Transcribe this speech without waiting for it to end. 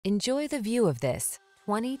Enjoy the view of this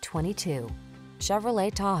 2022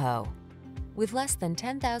 Chevrolet Tahoe. With less than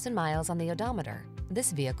 10,000 miles on the odometer,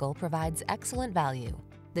 this vehicle provides excellent value.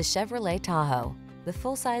 The Chevrolet Tahoe, the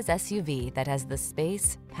full-size SUV that has the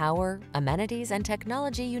space, power, amenities, and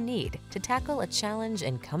technology you need to tackle a challenge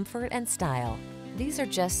in comfort and style. These are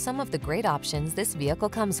just some of the great options this vehicle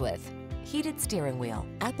comes with: heated steering wheel,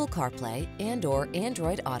 Apple CarPlay and/or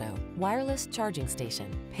Android Auto, wireless charging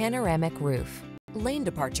station, panoramic roof, lane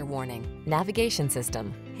departure warning, navigation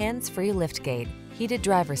system, hands-free liftgate, heated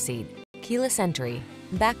driver's seat, keyless entry,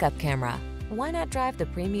 backup camera. Why not drive the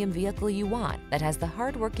premium vehicle you want that has the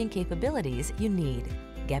hard-working capabilities you need?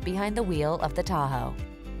 Get behind the wheel of the Tahoe.